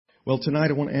Well, tonight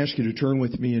I want to ask you to turn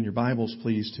with me in your Bibles,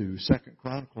 please, to 2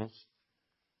 Chronicles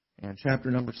and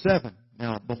chapter number 7.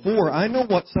 Now, before, I know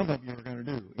what some of you are going to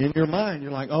do. In your mind,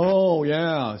 you're like, oh,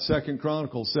 yeah, 2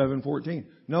 Chronicles 7:14.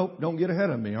 Nope, don't get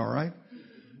ahead of me, all right?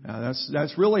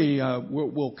 That's really,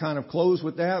 we'll kind of close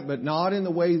with that, but not in the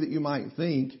way that you might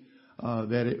think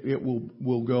that it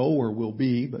will go or will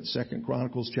be. But 2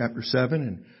 Chronicles chapter 7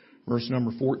 and verse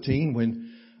number 14,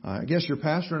 when I guess your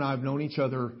pastor and I have known each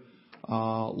other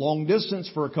long distance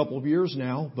for a couple of years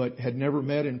now, but had never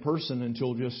met in person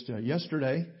until just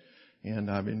yesterday.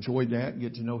 And I've enjoyed that,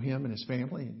 get to know him and his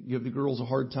family, and give the girls a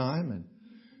hard time,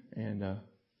 and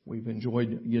we've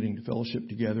enjoyed getting to fellowship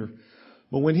together.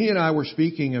 But when he and I were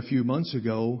speaking a few months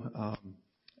ago,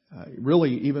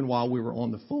 really even while we were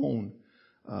on the phone,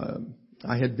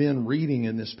 I had been reading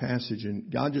in this passage,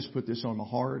 and God just put this on my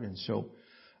heart, and so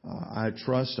I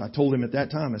told him at that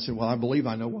time, I said, well, I believe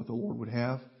I know what the Lord would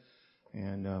have.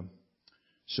 And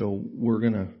so we're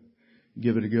going to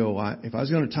give it a go. If I was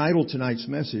going to title tonight's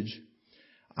message,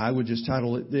 I would just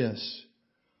title it this: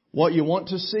 What You Want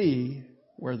to See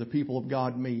Where the People of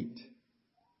God Meet.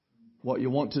 What you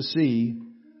want to see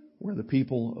where the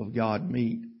people of God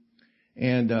meet.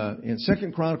 And in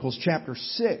 2 Chronicles chapter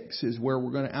 6 is where I'm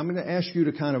going to ask you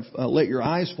to kind of let your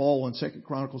eyes fall on 2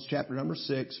 Chronicles chapter number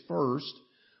 6 first,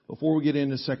 before we get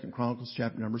into 2 Chronicles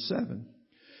chapter number 7.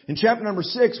 In chapter number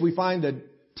 6, we find the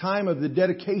time of the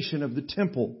dedication of the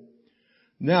temple.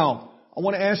 Now, I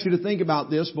want to ask you to think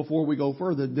about this before we go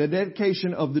further. The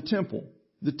dedication of the temple.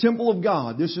 The temple of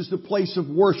God. This is the place of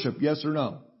worship, yes or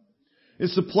no?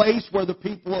 It's the place where the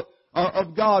people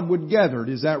of God would gather.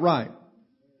 Is that right?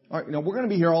 All right. Now, we're going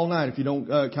to be here all night if you don't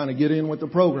kind of get in with the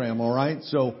program, all right?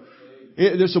 So,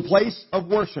 it's a place of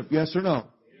worship, yes or no?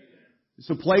 It's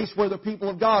a place where the people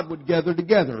of God would gather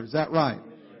together. Is that right?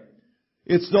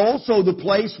 It's also the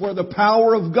place where the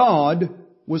power of God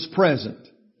was present.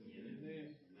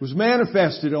 It was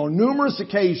manifested on numerous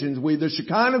occasions with the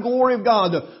Shekinah glory of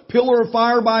God, the pillar of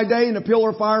fire by day and the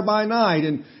pillar of fire by night.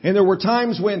 And there were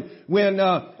times when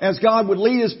as God would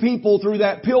lead His people through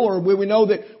that pillar, we know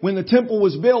that when the temple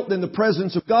was built, then the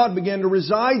presence of God began to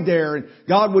reside there, and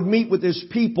God would meet with His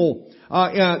people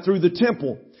through the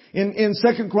temple. In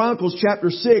 2 Chronicles chapter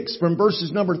 6, from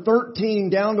verses number 13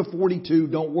 down to 42,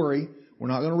 don't worry, we're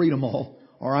not going to read them all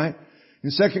right? In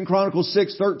 2 Chronicles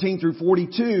 6, 13 through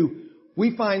 42,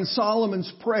 we find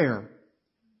Solomon's prayer.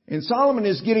 And Solomon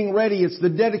is getting ready. It's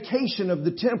the dedication of the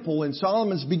temple, and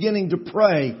Solomon's beginning to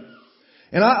pray.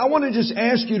 And I want to just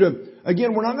ask you to,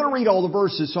 again, we're not going to read all the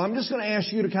verses, so I'm just going to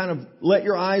ask you to kind of let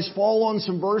your eyes fall on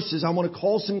some verses. I want to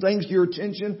call some things to your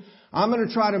attention. I'm going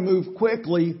to try to move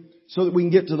quickly so that we can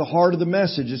get to the heart of the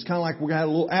message. It's kind of like we're going to have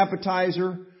a little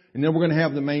appetizer, and then we're going to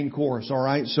have the main course, all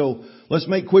right? So let's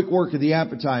make quick work of the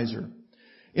appetizer.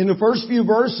 In the first few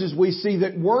verses, we see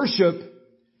that worship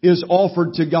is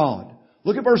offered to God.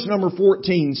 Look at verse number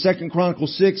 14, 2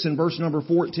 Chronicles 6 and verse number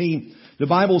 14. The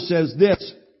Bible says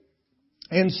this: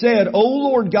 And said, O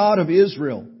Lord God of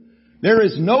Israel, there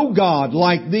is no God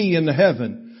like Thee in the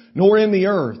heaven, nor in the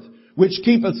earth, which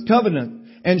keepeth covenant,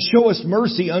 and showest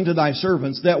mercy unto Thy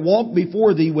servants that walk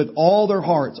before Thee with all their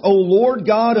hearts. O Lord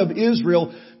God of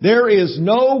Israel, there is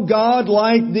no God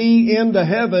like Thee in the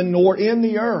heaven nor in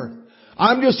the earth.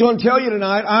 I'm just going to tell you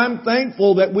tonight, I'm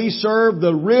thankful that we serve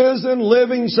the risen,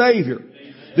 living Savior,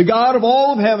 the God of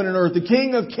all of heaven and earth, the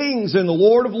King of kings and the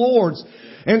Lord of lords.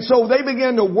 And so they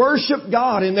began to worship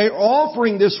God, and they're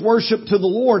offering this worship to the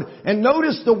Lord. And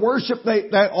notice the worship they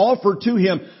offer to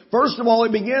Him. First of all,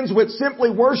 it begins with simply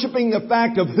worshiping the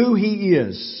fact of who He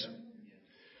is.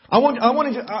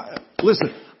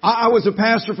 Listen, I was a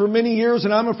pastor for many years,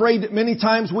 and I'm afraid that many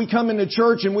times we come into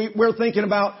church and we're thinking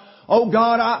about, oh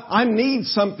God, I need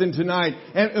something tonight.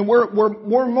 And we're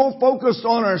more focused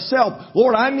on ourselves.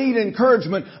 Lord, I need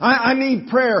encouragement. I need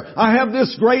prayer. I have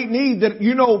this great need that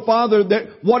you know, Father,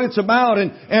 that what it's about,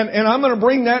 and I'm going to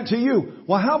bring that to you.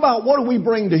 Well, how about what do we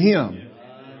bring to Him?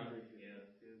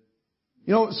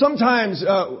 You know, sometimes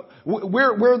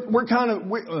we're kind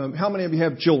of, how many of you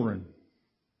have children?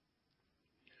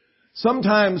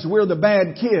 Sometimes we're the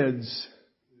bad kids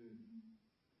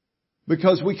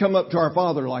because we come up to our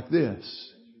Father like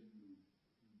this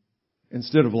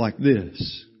instead of like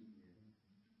this.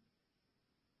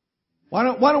 Why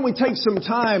don't we take some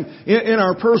time in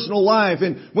our personal life,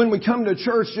 and when we come to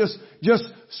church, just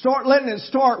start letting it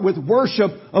start with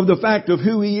worship of the fact of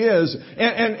who He is,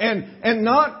 and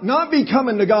not be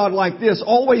coming to God like this,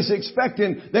 always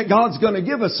expecting that God's going to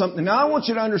give us something. Now I want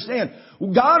you to understand,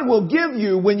 God will give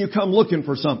you when you come looking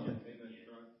for something.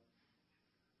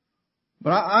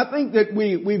 But I think that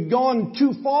we've gone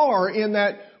too far in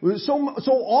that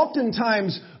so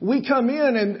oftentimes we come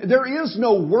in and there is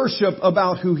no worship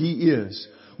about who He is.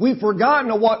 We've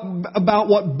forgotten about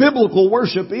what biblical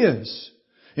worship is.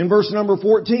 In verse number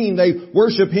 14, they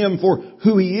worship Him for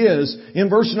who He is. In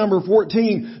verse number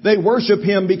 14, they worship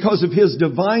Him because of His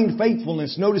divine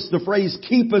faithfulness. Notice the phrase,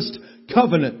 keepest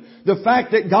covenant. The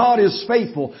fact that God is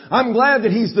faithful. I'm glad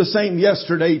that He's the same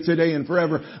yesterday, today, and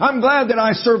forever. I'm glad that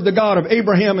I serve the God of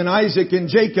Abraham and Isaac and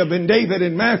Jacob and David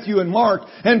and Matthew and Mark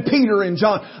and Peter and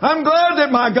John. I'm glad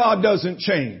that my God doesn't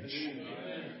change.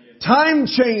 Time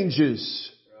changes,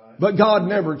 but God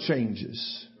never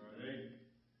changes.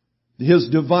 His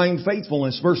divine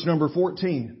faithfulness, verse number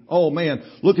 14. Oh man,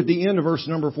 look at the end of verse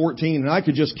number 14. And I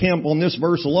could just camp on this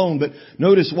verse alone, but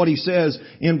notice what he says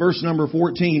in verse number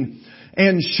 14.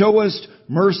 And showest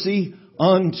mercy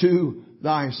unto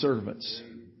thy servants.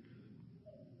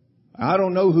 I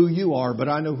don't know who you are, but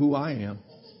I know who I am.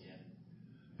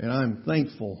 And I'm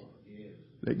thankful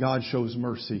that God shows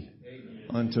mercy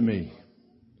unto me.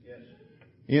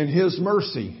 In His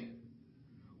mercy,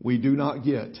 we do not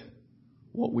get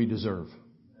what we deserve.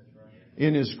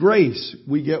 In His grace,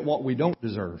 we get what we don't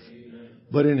deserve.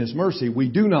 But in His mercy, we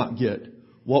do not get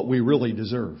what we really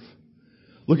deserve.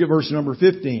 Look at verse number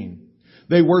 15.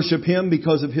 They worship Him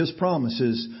because of His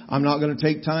promises. I'm not going to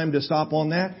take time to stop on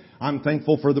that. I'm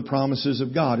thankful for the promises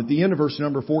of God. At the end of verse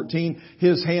number 15,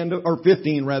 His hand, or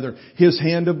 15 rather, His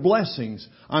hand of blessings.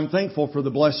 I'm thankful for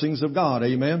the blessings of God.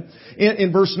 Amen.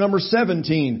 In verse number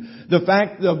 17, the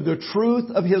fact of the truth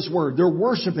of His Word. They're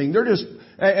worshiping. They're just,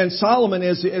 and Solomon,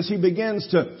 as he begins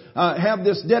to have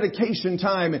this dedication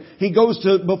time, he goes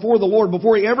to before the Lord.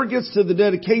 Before he ever gets to the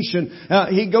dedication,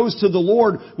 he goes to the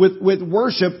Lord with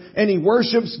worship, and he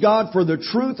worships God for the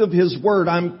truth of His Word.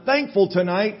 I'm thankful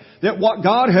tonight that what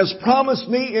God has promised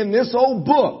me in this old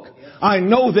book, I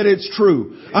know that it's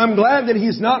true. I'm glad that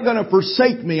He's not going to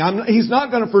forsake me. He's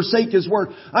not going to forsake His Word.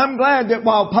 I'm glad that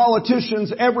while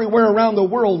politicians everywhere around the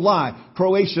world lie,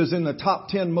 Croatia's in the top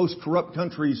 10 most corrupt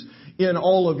countries in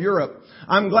all of Europe.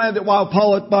 I'm glad that while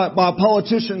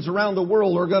politicians around the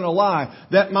world are going to lie,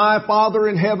 that my Father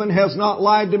in heaven has not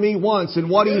lied to me once. And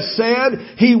what He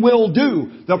said, He will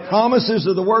do. The promises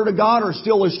of the Word of God are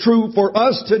still as true for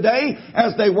us today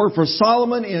as they were for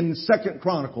Solomon in 2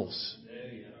 Chronicles.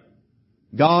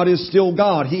 God is still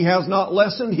God. He has not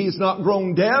lessened. He's not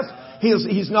grown deaf.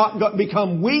 He's not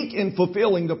become weak in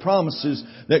fulfilling the promises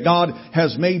that God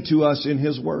has made to us in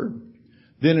His Word.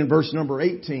 Then in verse number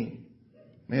 18,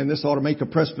 man, this ought to make a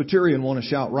Presbyterian want to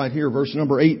shout right here. Verse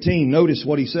number 18, notice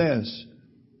what he says.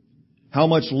 How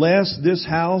much less this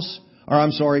house,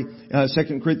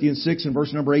 2 Corinthians 6 and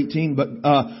verse number 18,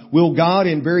 but will God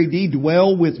in very deed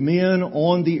dwell with men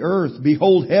on the earth?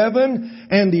 Behold heaven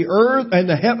and the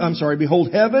earth,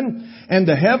 behold heaven and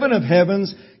the heaven of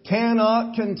heavens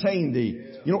cannot contain thee.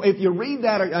 You know, if you read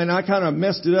that, and I kind of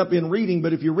messed it up in reading,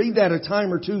 but if you read that a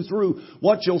time or two through,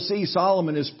 what you'll see,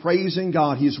 Solomon is praising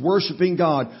God. He's worshiping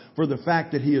God for the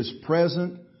fact that He is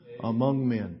present among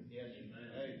men.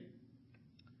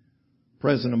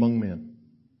 Present among men.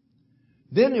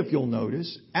 Then if you'll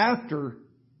notice, after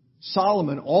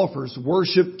Solomon offers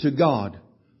worship to God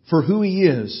for who He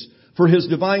is, for His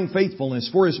divine faithfulness,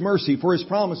 for His mercy, for His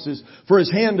promises, for His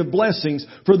hand of blessings,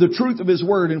 for the truth of His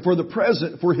Word, and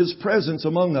for His presence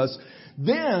among us,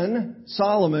 then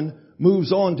Solomon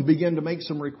moves on to begin to make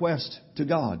some requests to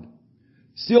God.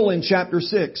 Still in chapter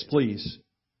 6, please.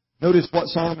 Notice what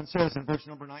Solomon says in verse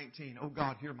number 19. Oh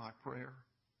God, hear my prayer.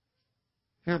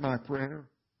 Hear my prayer.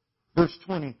 Verse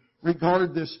 20.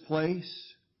 Regard this place.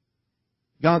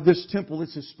 God, this temple,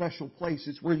 it's a special place.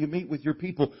 It's where you meet with your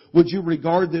people. Would you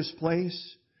regard this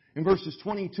place? In verses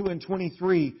 22 and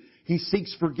 23, he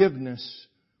seeks forgiveness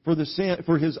for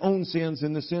his own sins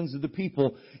and the sins of the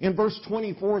people. In verse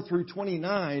 24 through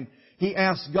 29, he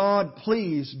asks God,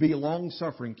 please be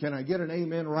long-suffering. Can I get an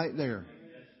amen right there?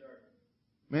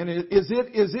 Man, is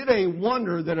it a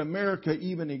wonder that America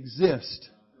even exists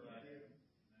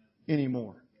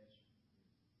anymore?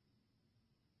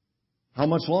 How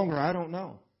much longer? I don't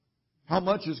know. How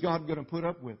much is God going to put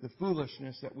up with the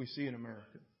foolishness that we see in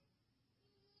America?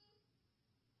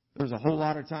 There's a whole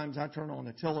lot of times I turn on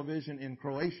the television in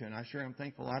Croatia and I sure am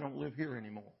thankful I don't live here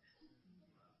anymore.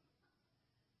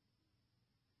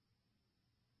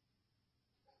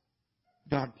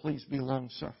 God, please be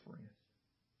long-suffering.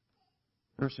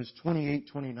 Verses 28,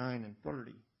 29, and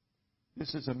 30.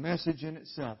 This is a message in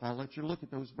itself. I'll let you look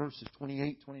at those verses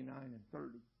 28, 29, and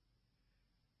 30.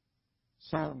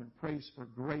 Solomon prays for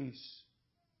grace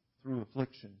through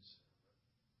afflictions.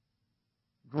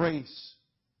 Grace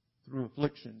through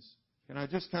afflictions. Can I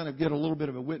just kind of get a little bit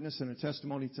of a witness and a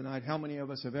testimony tonight? How many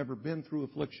of us have ever been through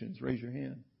afflictions? Raise your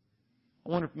hand. I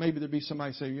wonder if maybe there'd be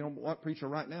somebody say, you know what, preacher,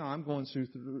 right now I'm going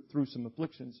through some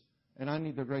afflictions and I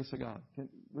need the grace of God.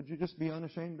 Would you just be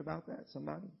unashamed about that?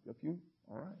 Somebody? A few?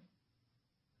 All right.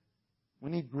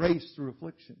 We need grace through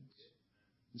afflictions.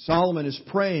 Solomon is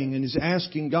praying and is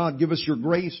asking God, give us your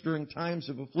grace during times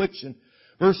of affliction.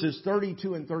 Verses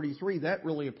 32 and 33, that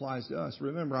really applies to us.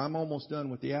 Remember, I'm almost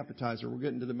done with the appetizer. We're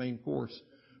getting to the main course.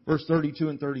 Verse 32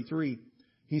 and 33,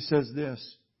 he says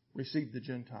this, receive the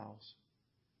Gentiles.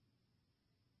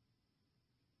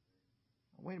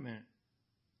 Wait a minute.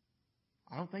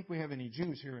 I don't think we have any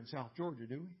Jews here in South Georgia,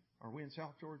 do we? Are we in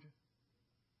South Georgia?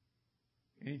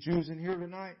 Any Jews in here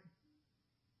tonight?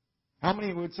 How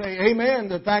many would say amen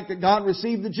to the fact that God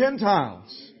received the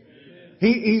Gentiles?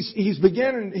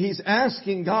 He's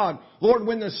asking God, Lord,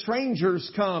 when the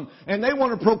strangers come and they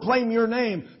want to proclaim your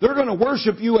name, they're going to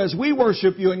worship you as we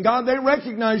worship you. And God, they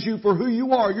recognize you for who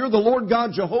you are. You're the Lord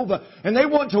God Jehovah. And they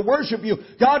want to worship you.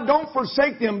 God, don't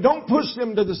forsake them. Don't push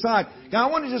them to the side. Now,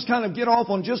 I want to just kind of get off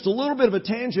on just a little bit of a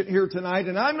tangent here tonight.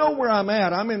 And I know where I'm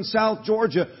at. I'm in South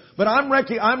Georgia. But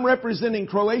I'm representing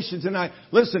Croatia tonight.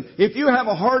 Listen, if you have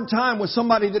a hard time with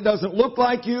somebody that doesn't look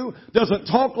like you, doesn't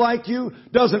talk like you,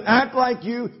 doesn't act like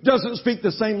you, doesn't speak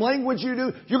the same language you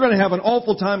do, you're going to have an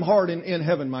awful time hard in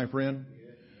heaven, my friend.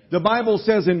 The Bible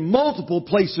says in multiple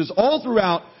places, all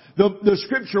throughout the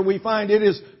Scripture, we find it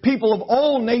is people of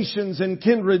all nations and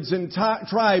kindreds and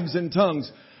tribes and tongues.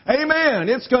 Amen.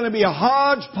 It's going to be a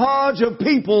hodgepodge of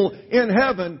people in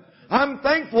heaven. I'm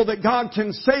thankful that God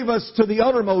can save us to the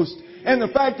uttermost, and the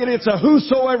fact that it's a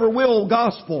whosoever will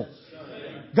gospel.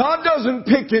 God doesn't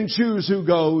pick and choose who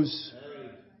goes.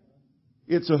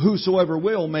 It's a whosoever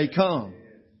will may come.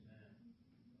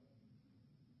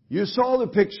 You saw the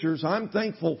pictures. I'm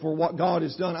thankful for what God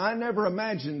has done. I never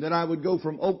imagined that I would go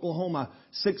from Oklahoma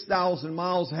 6,000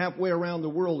 miles halfway around the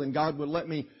world and God would let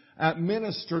me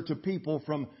minister to people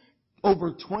from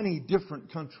over 20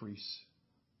 different countries.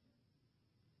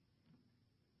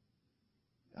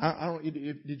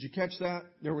 Did you catch that?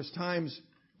 There was times,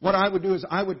 what I would do is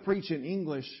I would preach in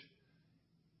English,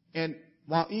 and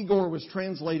while Igor was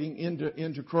translating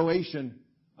into Croatian,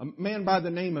 a man by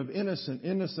the name of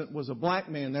Innocent was a black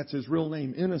man, that's his real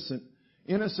name,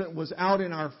 Innocent was out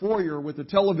in our foyer with a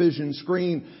television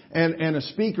screen and a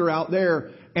speaker out there,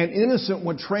 and Innocent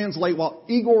would translate, while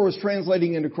Igor was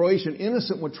translating into Croatian,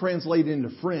 Innocent would translate into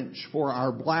French for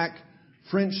our black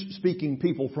French-speaking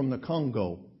people from the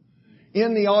Congo.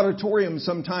 In the auditorium,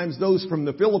 sometimes those from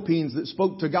the Philippines that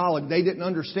spoke Tagalog, they didn't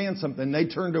understand something. They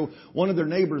turned to one of their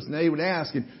neighbors and they would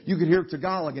ask, and you could hear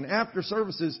Tagalog. And after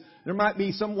services, there might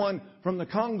be someone from the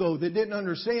Congo that didn't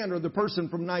understand, or the person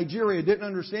from Nigeria didn't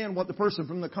understand what the person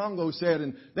from the Congo said,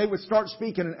 and they would start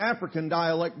speaking an African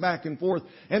dialect back and forth.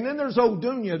 And then there's old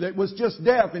Dunya that was just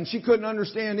deaf, and she couldn't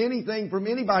understand anything from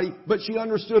anybody, but she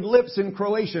understood lips in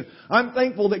Croatian. I'm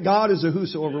thankful that God is a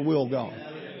whosoever will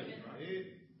God.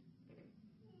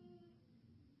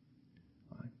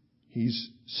 He's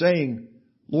saying,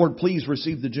 Lord, please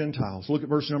receive the Gentiles. Look at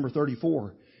verse number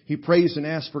 34. He prays and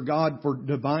asks for God for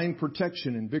divine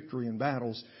protection and victory in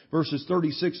battles. Verses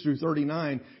 36 through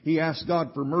 39, he asks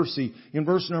God for mercy. In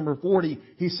verse number 40,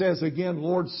 he says again,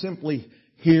 Lord, simply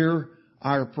hear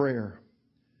our prayer.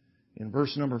 In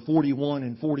verse number 41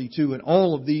 and 42, and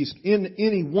all of these, in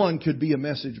any one could be a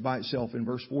message by itself. In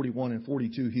verse 41 and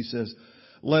 42, he says,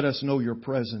 let us know your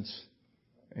presence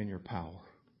and your power.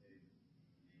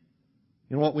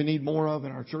 You know what we need more of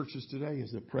in our churches today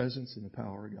is the presence and the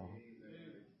power of God.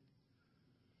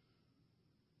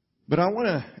 But I want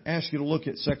to ask you to look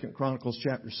at 2 Chronicles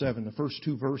chapter 7, the first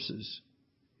two verses.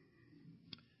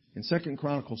 In 2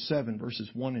 Chronicles 7, verses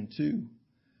 1 and 2.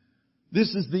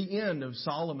 This is the end of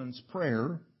Solomon's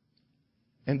prayer,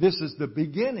 and this is the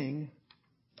beginning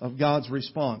of God's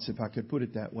response, if I could put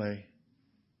it that way.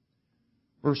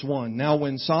 Verse 1, now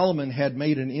when Solomon had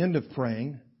made an end of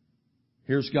praying,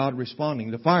 here's God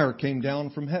responding. The fire came down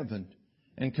from heaven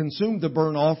and consumed the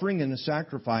burnt offering and the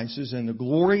sacrifices, and the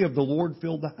glory of the Lord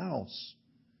filled the house.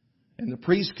 And the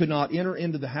priest could not enter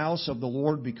into the house of the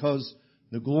Lord because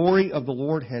the glory of the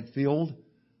Lord had filled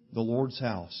the Lord's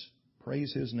house.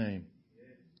 Praise His name.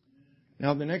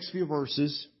 Now the next few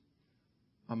verses,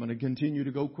 I'm going to continue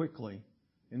to go quickly.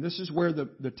 And this is where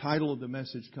the title of the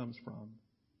message comes from.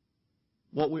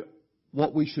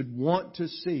 What we should want to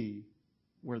see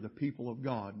where the people of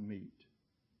God meet.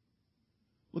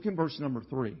 Look in verse number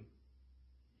 3.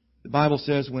 The Bible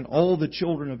says, when all the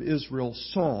children of Israel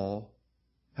saw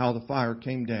how the fire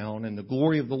came down and the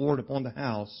glory of the Lord upon the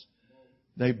house,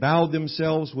 they bowed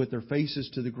themselves with their faces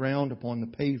to the ground upon the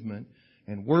pavement.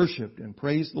 and worshiped and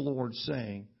praised the Lord,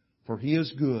 saying, For He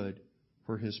is good,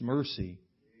 for His mercy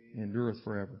endureth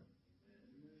forever.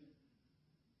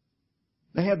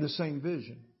 They had the same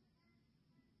vision.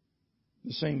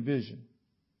 The same vision.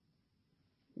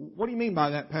 What do you mean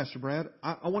by that, Pastor Brad?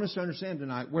 I want us to understand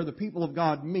tonight where the people of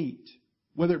God meet,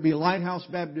 whether it be Lighthouse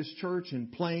Baptist Church in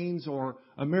Plains or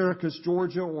Americus,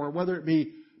 Georgia, or whether it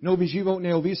be Novi Život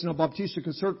Neovisna Baptista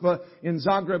Crkva in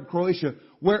Zagreb, Croatia,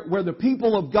 where the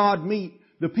people of God meet,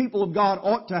 the people of God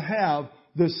ought to have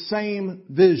the same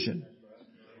vision.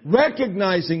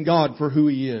 Recognizing God for who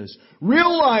He is.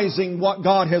 Realizing what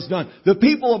God has done. The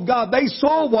people of God, they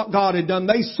saw what God had done.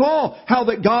 They saw how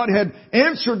that God had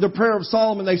answered the prayer of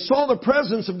Solomon. They saw the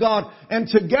presence of God. And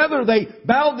together they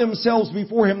bowed themselves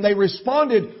before Him. They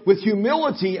responded with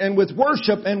humility and with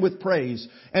worship and with praise.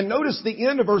 And notice the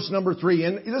end of verse number 3.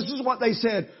 And this is what they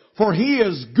said. For He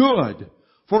is good.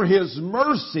 For His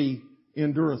mercy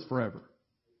endureth forever.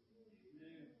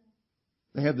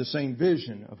 They had the same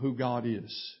vision of who God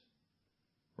is.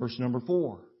 Verse number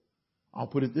 4. I'll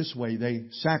put it this way. They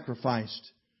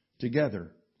sacrificed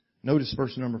together. Notice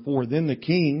verse number 4. Then the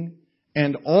king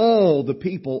and all the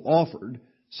people offered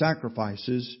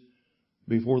sacrifices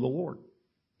before the Lord.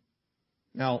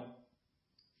 Now,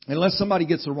 unless somebody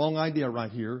gets the wrong idea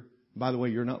right here, by the way,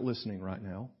 you're not listening right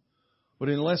now, but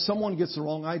unless someone gets the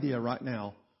wrong idea right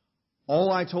now,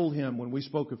 all I told him when we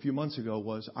spoke a few months ago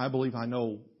was, I believe I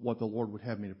know what the Lord would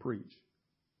have me to preach.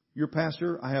 Your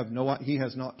pastor, he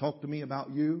has not talked to me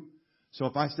about you. So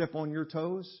if I step on your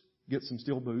toes, get some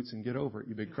steel boots and get over it,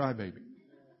 you big crybaby.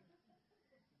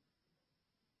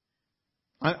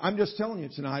 I'm just telling you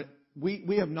tonight,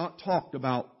 we have not talked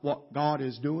about what God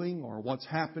is doing or what's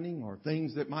happening or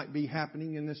things that might be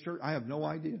happening in this church. I have no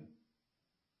idea.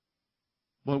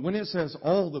 But when it says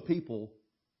all the people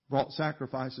brought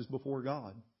sacrifices before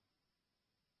God,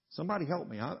 somebody help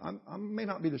me. I may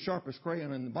not be the sharpest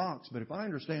crayon in the box, but if I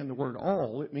understand the word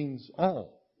all, it means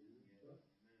all.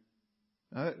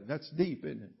 That's deep,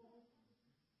 isn't it?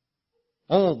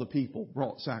 All the people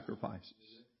brought sacrifices.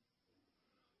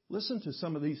 Listen to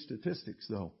some of these statistics,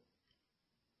 though.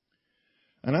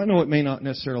 And I know it may not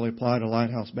necessarily apply to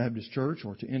Lighthouse Baptist Church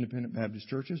or to Independent Baptist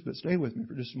churches, but stay with me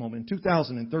for just a moment. In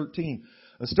 2013,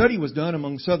 a study was done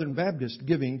among Southern Baptist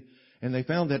giving, and they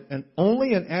found that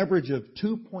only an average of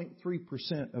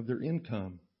 2.3% of their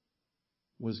income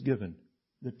was given.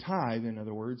 The tithe, in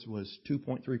other words, was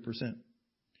 2.3%.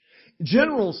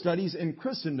 General studies in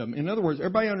Christendom. In other words,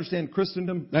 everybody understand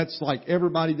Christendom? That's like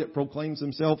everybody that proclaims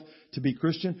themselves to be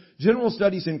Christian. General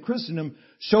studies in Christendom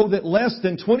show that less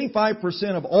than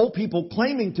 25% of all people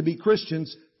claiming to be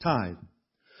Christians tithe.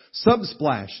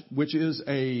 Subsplash, which is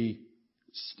a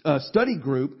study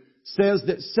group, says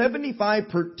that 75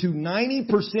 to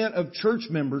 90% of church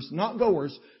members, not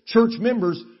goers, church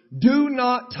members do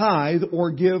not tithe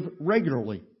or give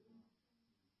regularly.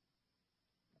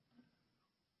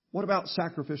 What about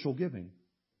sacrificial giving?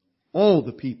 All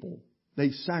the people, they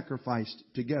sacrificed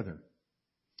together.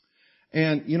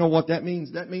 And you know what that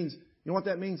means? That means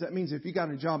if you got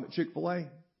a job at Chick-fil-A,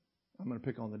 I'm going to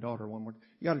pick on the daughter one more.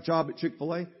 You got a job at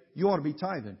Chick-fil-A, you ought to be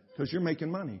tithing because you're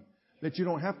making money that you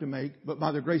don't have to make, but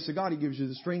by the grace of God, He gives you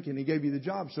the strength and He gave you the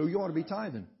job, so you ought to be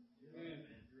tithing.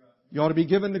 You ought to be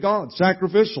giving to God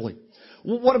sacrificially.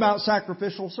 Well, what about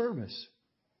sacrificial service?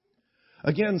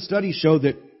 Again, studies show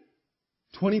that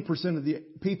 20% of the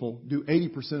people do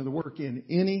 80% of the work in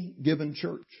any given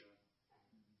church.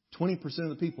 20% of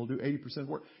the people do 80% of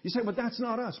the work. You say, but that's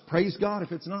not us. Praise God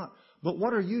if it's not. But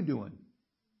what are you doing?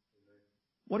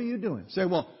 What are you doing? Say,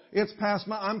 well,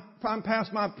 I'm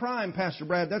past my prime, Pastor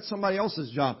Brad. That's somebody else's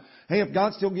job. Hey, if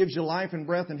God still gives you life and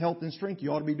breath and health and strength,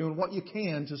 you ought to be doing what you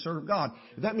can to serve God.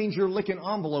 If that means you're licking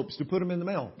envelopes to put them in the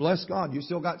mail, bless God, you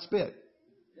still got spit.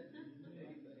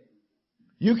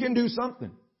 You can do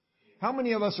something. How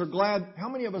many of us are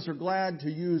glad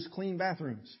to use clean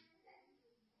bathrooms?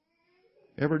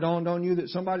 Ever dawned on you that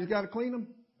somebody's got to clean them?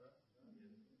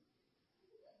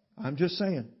 I'm just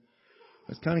saying.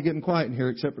 It's kind of getting quiet in here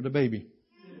except for the baby.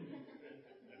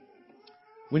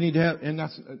 We need to have, and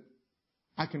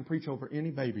I can preach over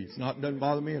any baby. Doesn't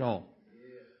bother me at all.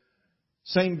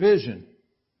 Same vision.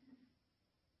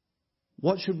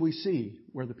 What should we see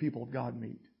where the people of God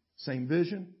meet? Same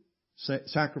vision.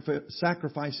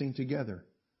 Sacrificing together.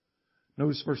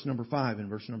 Notice verse number 5 and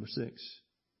verse number 6.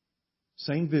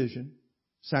 Same vision,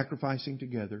 sacrificing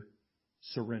together,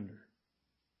 surrender.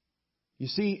 You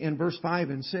see, in verse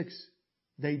 5 and 6,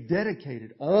 they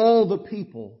dedicated, all the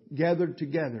people gathered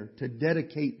together to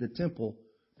dedicate the temple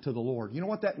to the Lord. You know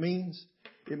what that means?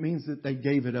 It means that they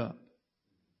gave it up.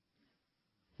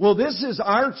 Well, this is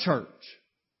our church.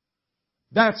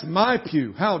 That's my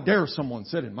pew. How dare someone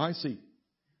sit in my seat?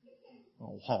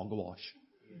 Oh, hogwash.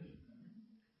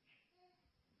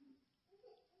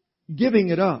 Giving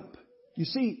it up. You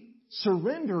see,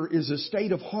 surrender is a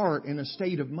state of heart and a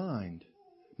state of mind.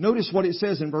 Notice what it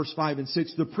says in verse 5 and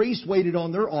 6. The priests waited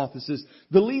on their offices,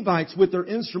 the Levites with their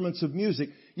instruments of music.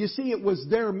 You see, it was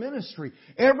their ministry.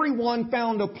 Everyone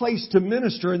found a place to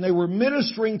minister, and they were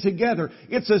ministering together.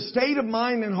 It's a state of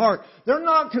mind and heart. They're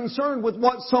not concerned with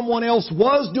what someone else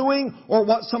was doing or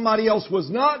what somebody else was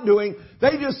not doing.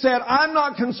 They just said, I'm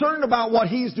not concerned about what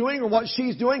he's doing or what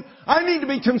she's doing. I need to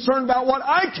be concerned about what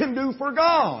I can do for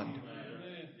God.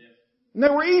 And they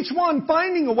were each one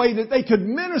finding a way that they could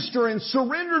minister and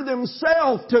surrender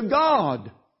themselves to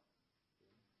God.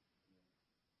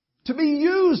 To be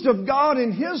used of God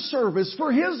in His service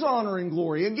for His honor and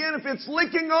glory. Again, if it's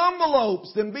licking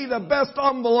envelopes, then be the best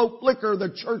envelope licker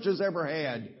the church has ever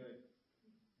had.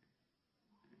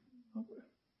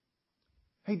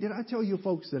 Hey, did I tell you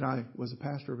folks that I was a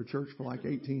pastor of a church for like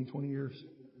 18, 20 years?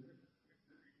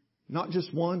 Not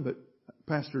just one, but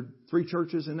pastored 3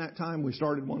 churches in that time. We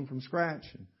started one from scratch.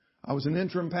 And I was an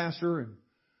interim pastor and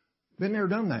been there,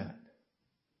 done that.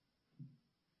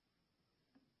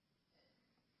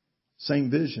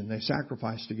 Same vision. They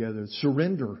sacrificed together,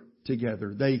 surrender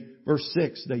together. Verse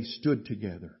 6, they stood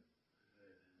together.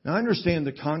 Now I understand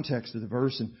the context of the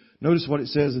verse, and notice what it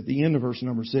says at the end of verse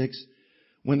number 6.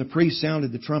 When the priest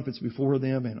sounded the trumpets before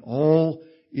them, and all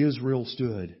Israel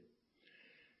stood.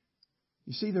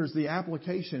 You see, there's the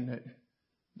application that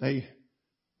they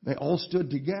all stood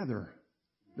together.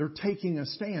 They're taking a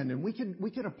stand. And we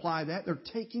could apply that. They're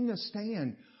taking a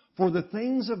stand for the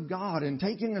things of God and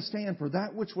taking a stand for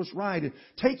that which was right and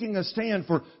taking a stand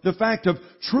for the fact of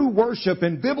true worship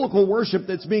and biblical worship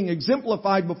that's being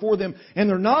exemplified before them. And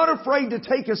they're not afraid to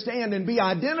take a stand and be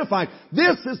identified.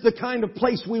 This is the kind of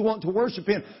place we want to worship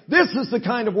in. This is the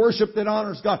kind of worship that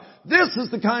honors God. This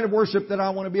is the kind of worship that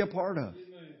I want to be a part of.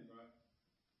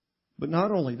 But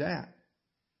not only that,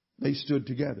 they stood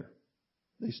together.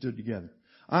 They stood together.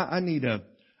 I need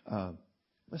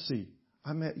let's see.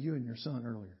 I met you and your son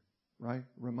earlier, right?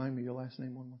 Remind me your last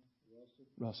name one more.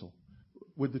 Russell.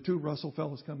 Would the 2 Russell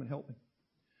fellows come and help me?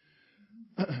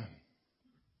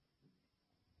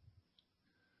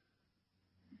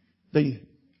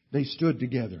 They stood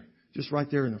together. Just right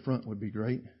there in the front would be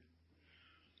great.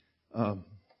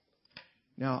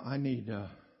 Now I need.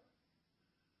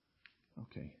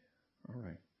 Okay. All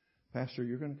right. Pastor,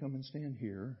 you're going to come and stand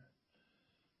here.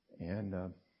 And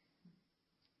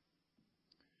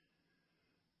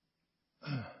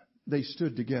they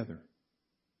stood together.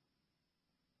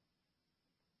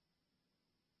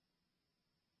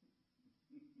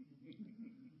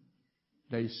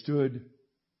 They stood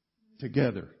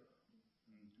together.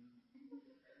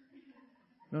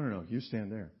 No. You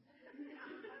stand there.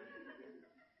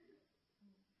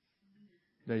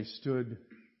 They stood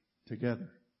together.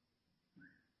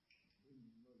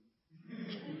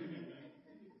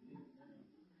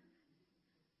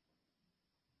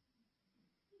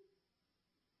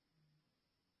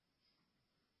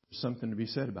 Something to be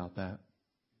said about that.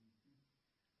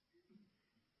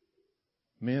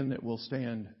 Men that will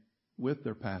stand with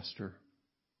their pastor.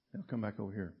 Now come back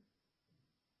over here.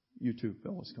 You 2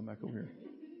 fellas, come back over here.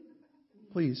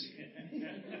 Please.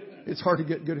 It's hard to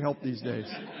get good help these days.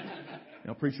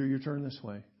 Now, preacher, you turn this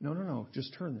way. No.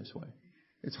 Just turn this way.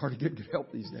 It's hard to get good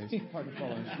help these days. Hard to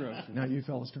follow instructions. Now you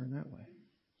fellas turn that way.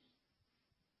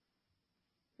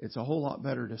 It's a whole lot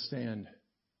better to stand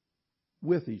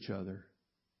with each other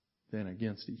than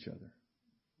against each other.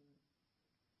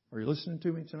 Are you listening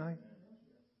to me tonight?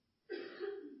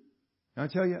 Now I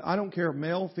tell you, I don't care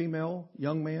male, female,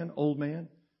 young man, old man.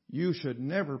 You should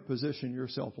never position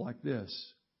yourself like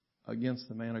this against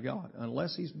the man of God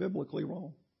unless he's biblically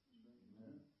wrong.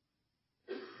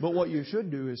 But what you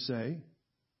should do is say,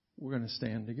 we're going to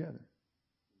stand together.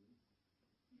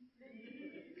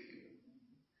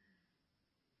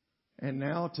 And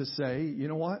now to say, you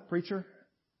know what, preacher?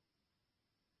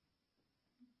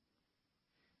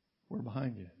 We're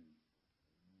behind you.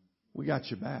 We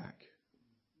got your back.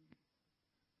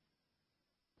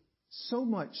 So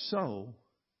much so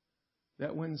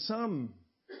that when I'm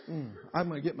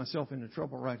going to get myself into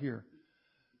trouble right here.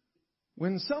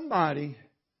 When somebody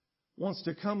wants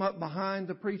to come up behind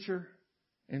the preacher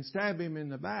and stab him in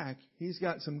the back, he's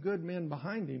got some good men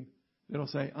behind him that'll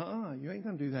say, you ain't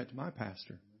going to do that to my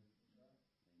pastor.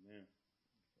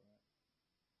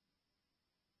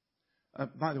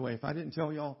 By the way, if I didn't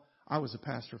tell y'all, I was a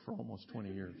pastor for almost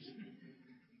 20 years.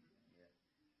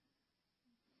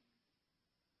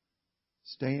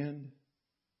 Stand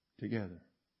together.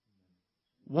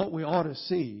 what we ought to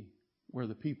see where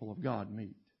the people of God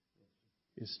meet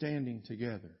is standing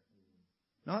together.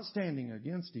 Not standing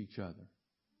against each other,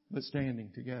 but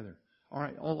standing together. All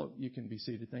right, all of you can be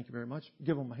seated. Thank you very much.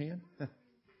 Give them a hand.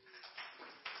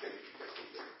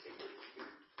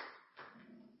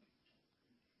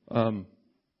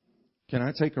 Can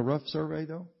I take a rough survey,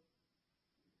 though?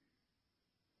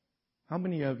 How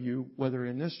many of you, whether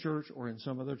in this church or in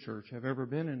some other church, have ever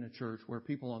been in a church where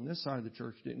people on this side of the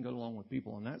church didn't go along with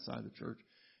people on that side of the church,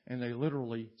 and they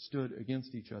literally stood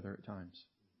against each other at times?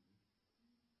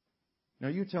 Now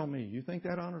you tell me, you think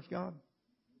that honors God?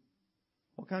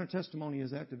 What kind of testimony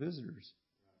is that to visitors?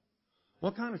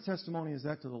 What kind of testimony is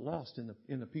that to the lost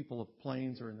in the people of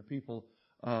Plains or in the people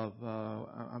of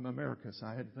I'm America, so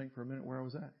I had to think for a minute where I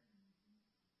was at.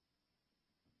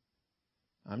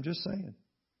 I'm just saying.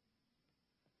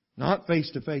 Not face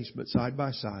to face, but side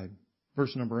by side.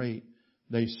 Verse number 8,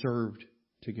 they served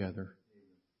together.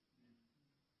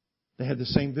 They had the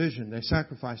same vision. They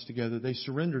sacrificed together. They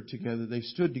surrendered together. They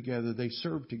stood together. They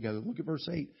served together. Look at verse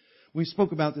 8. We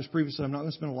spoke about this previously. I'm not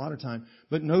going to spend a lot of time.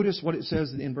 But notice what it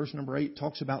says in verse number 8. It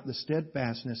talks about the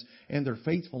steadfastness and their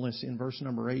faithfulness in verse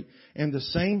number 8. And the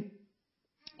same,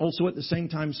 also at the same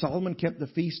time, Solomon kept the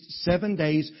feast 7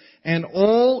 days, and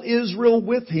all Israel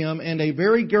with him, and a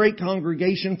very great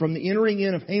congregation from the entering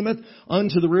in of Hamath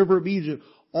unto the river of Egypt.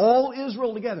 All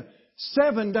Israel together.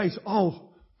 7 days. Oh,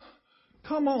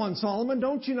 come on, Solomon.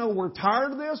 Don't you know we're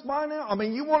tired of this by now? I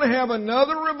mean, you want to have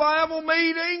another revival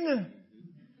meeting?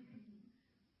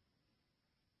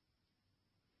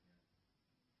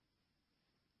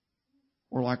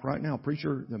 Or like right now,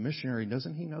 preacher, the missionary,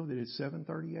 doesn't he know that it's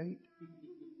 7:38?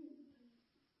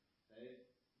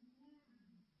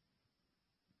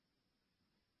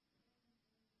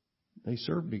 They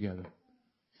served together.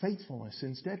 Faithfulness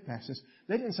and steadfastness.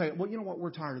 They didn't say, well, you know what,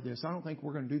 we're tired of this. I don't think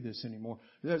we're going to do this anymore.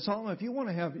 Solomon, if you want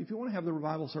to have the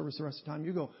revival service the rest of the time,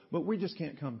 you go. But we just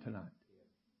can't come tonight.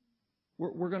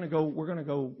 We're going to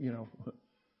go, you know.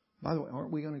 By the way,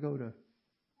 aren't we going to go to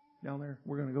down there?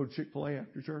 We're going to go to Chick-fil-A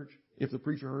after church if the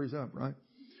preacher hurries up, right?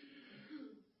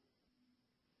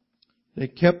 They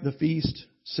kept the feast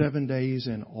 7 days,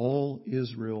 and all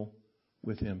Israel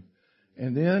with him.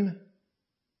 And then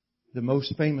the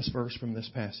most famous verse from this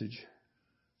passage.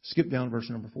 Skip down to verse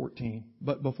number 14.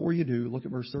 But before you do, look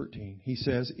at verse 13. He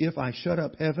says, if I shut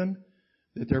up heaven,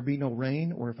 that there be no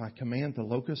rain, or if I command the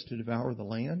locust to devour the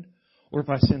land, or if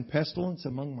I send pestilence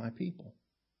among my people.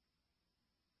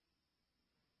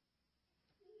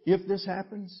 If this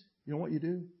happens, you know what you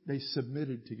do? They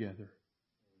submitted together.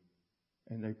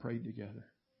 And they prayed together.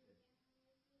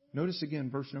 Notice again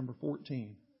verse number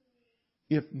 14.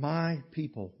 If my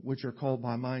people, which are called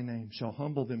by my name, shall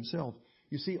humble themselves.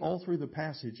 You see, all through the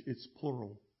passage, it's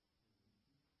plural.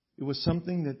 It was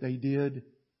something that they did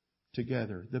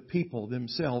together. The people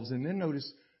themselves. And then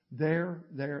notice there,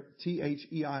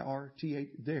 T-H-E-I-R,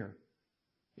 there.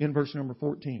 In verse number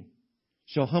 14.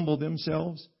 Shall humble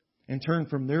themselves and turn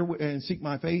from and seek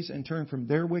my face and turn from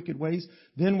their wicked ways.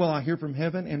 Then will I hear from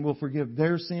heaven and will forgive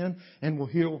their sin and will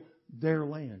heal their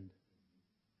land.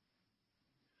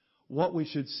 What we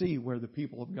should see where the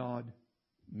people of God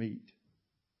meet.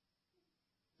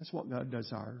 That's what God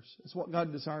desires. That's what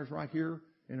God desires right here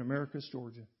in Americus,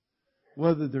 Georgia.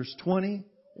 Whether there's 20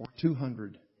 or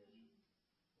 200.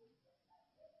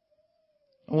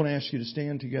 I want to ask you to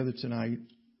stand together tonight.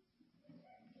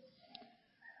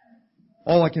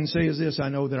 All I can say is this. I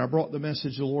know that I brought the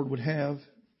message the Lord would have.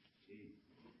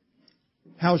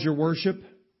 How's your worship?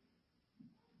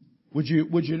 Would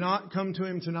you not come to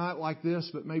Him tonight like this,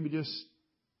 but maybe just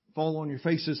fall on your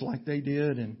faces like they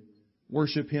did and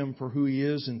worship Him for who He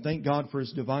is and thank God for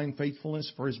His divine faithfulness,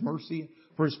 for His mercy,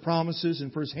 for His promises,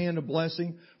 and for His hand of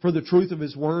blessing, for the truth of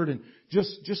His Word. And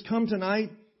just come tonight.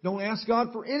 Don't ask God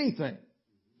for anything,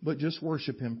 but just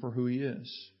worship Him for who He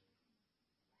is.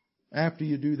 After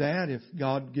you do that, if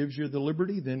God gives you the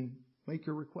liberty, then make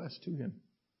your request to Him.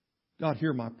 God,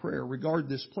 hear my prayer. Regard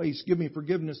this place. Give me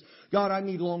forgiveness. God, I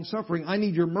need long suffering. I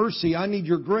need your mercy. I need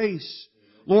your grace.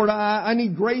 Lord, I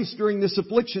need grace during this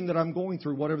affliction that I'm going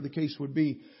through, whatever the case would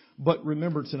be. But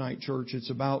remember tonight, church,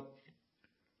 it's about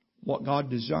what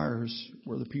God desires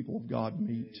where the people of God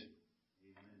meet.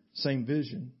 Same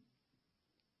vision.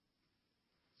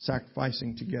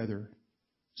 Sacrificing together.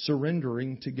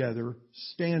 Surrendering together.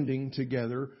 Standing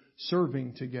together.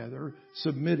 Serving together.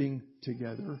 Submitting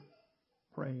together.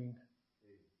 Praying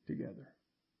together.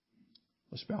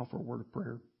 Let's bow for a word of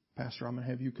prayer. Pastor, I'm going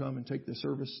to have you come and take the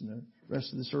service and the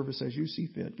rest of the service as you see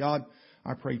fit. God,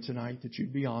 I pray tonight that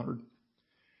you'd be honored.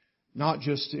 Not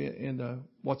just in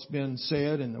what's been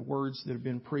said and the words that have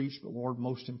been preached, but Lord,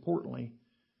 most importantly,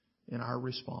 in our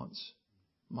response.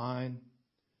 Mine,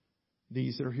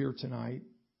 these that are here tonight.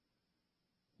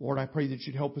 Lord, I pray that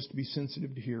You'd help us to be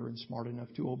sensitive to hear and smart enough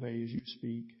to obey as You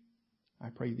speak. I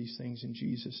pray these things in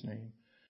Jesus' name.